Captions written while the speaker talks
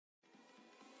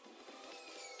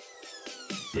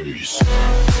face.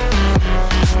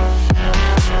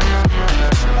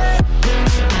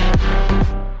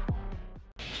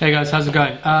 Hey guys, how's it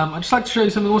going? I'd just like to show you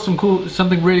something awesome, cool,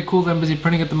 something really cool that I'm busy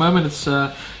printing at the moment. It's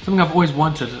something I've always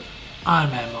wanted,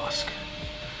 Iron Man mask.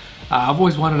 I've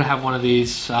always wanted to have one of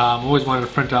these, always wanted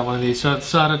to print out one of these, so I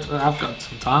decided I've got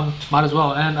some time, might as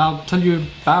well, and I'll tell you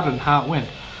about it and how it went.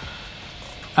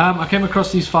 I came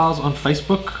across these files on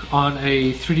Facebook on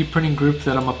a 3D printing group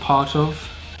that I'm a part of,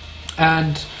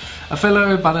 and a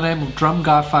fellow by the name of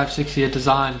DrumGuy560 had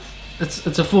designed,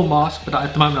 it's a full mask, but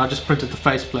at the moment I just printed the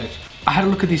faceplate. I had a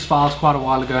look at these files quite a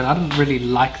while ago and I didn't really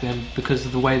like them because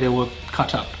of the way they were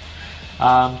cut up.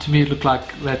 To me it looked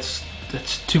like that's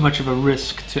too much of a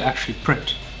risk to actually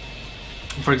print.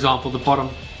 For example, the bottom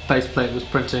faceplate was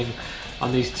printing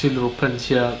on these two little pins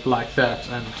here like that,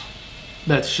 and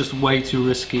that's just way too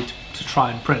risky to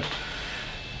try and print.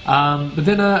 But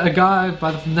then a guy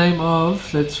by the name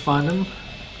of, let's find him,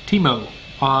 Timo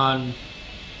on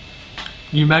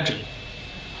Imagine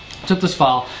took this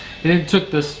file and then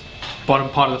took this bottom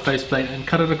part of the faceplate and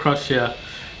cut it across here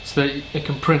so that it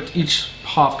can print, each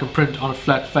half can print on a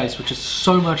flat face, which is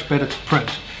so much better to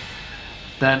print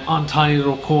than on tiny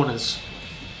little corners.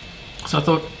 So I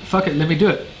thought, fuck it, let me do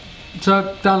it. So I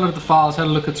downloaded the files, had a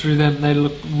look through them, they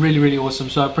look really awesome,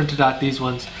 so I printed out these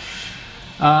ones.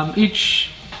 Each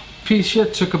piece here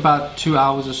took about 2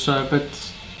 hours or so, but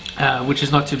which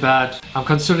is not too bad. I'm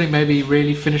considering maybe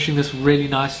really finishing this really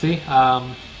nicely.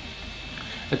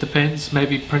 It depends,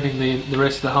 maybe printing the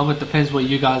rest of the helmet, depends what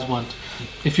you guys want.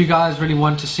 If you guys really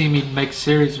want to see me make a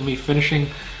series of me finishing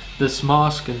this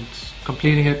mask and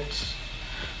completing it,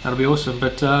 that'll be awesome.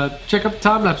 But check out the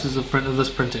time lapses of this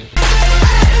printing.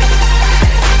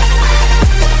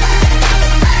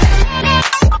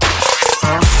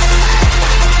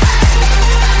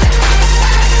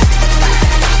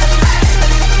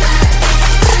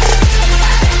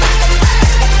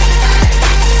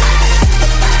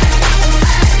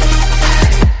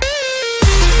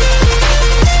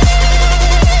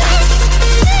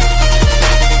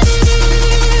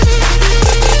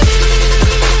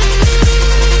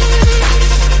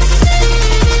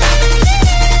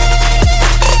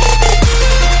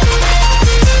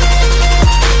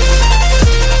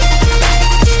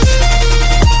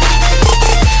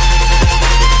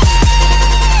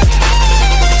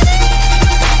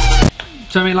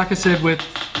 So I mean, like I said, with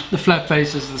the flat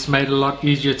faces, this made it a lot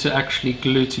easier to actually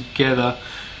glue together,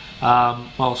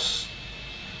 whilst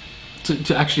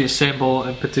to actually assemble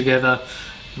and put together.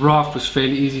 The raft was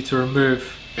fairly easy to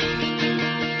remove.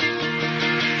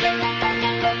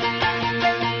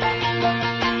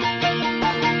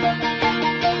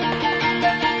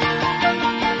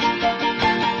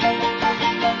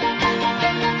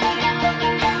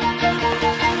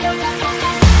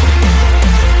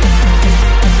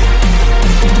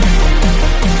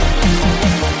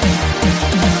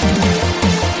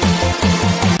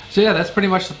 So yeah, that's pretty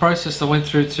much the process that went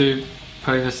through to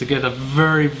putting this together.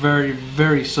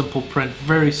 Very simple print,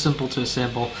 very simple to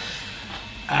assemble,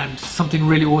 and something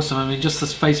really awesome. I mean, just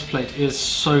this faceplate is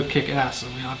so kick-ass. I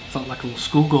mean, I felt like a little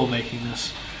schoolgirl making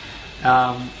this.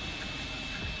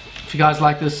 If you guys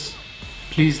like this,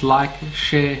 please like,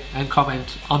 share and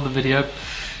comment on the video.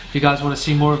 If you guys want to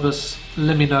see more of this,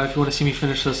 let me know. If you want to see me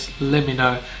finish this, let me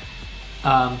know.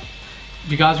 If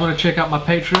you guys want to check out my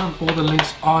Patreon, all the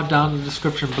links are down in the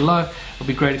description below. It'll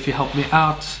be great if you help me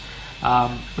out.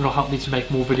 It'll help me to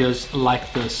make more videos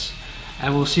like this.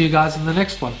 And we'll see you guys in the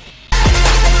next one.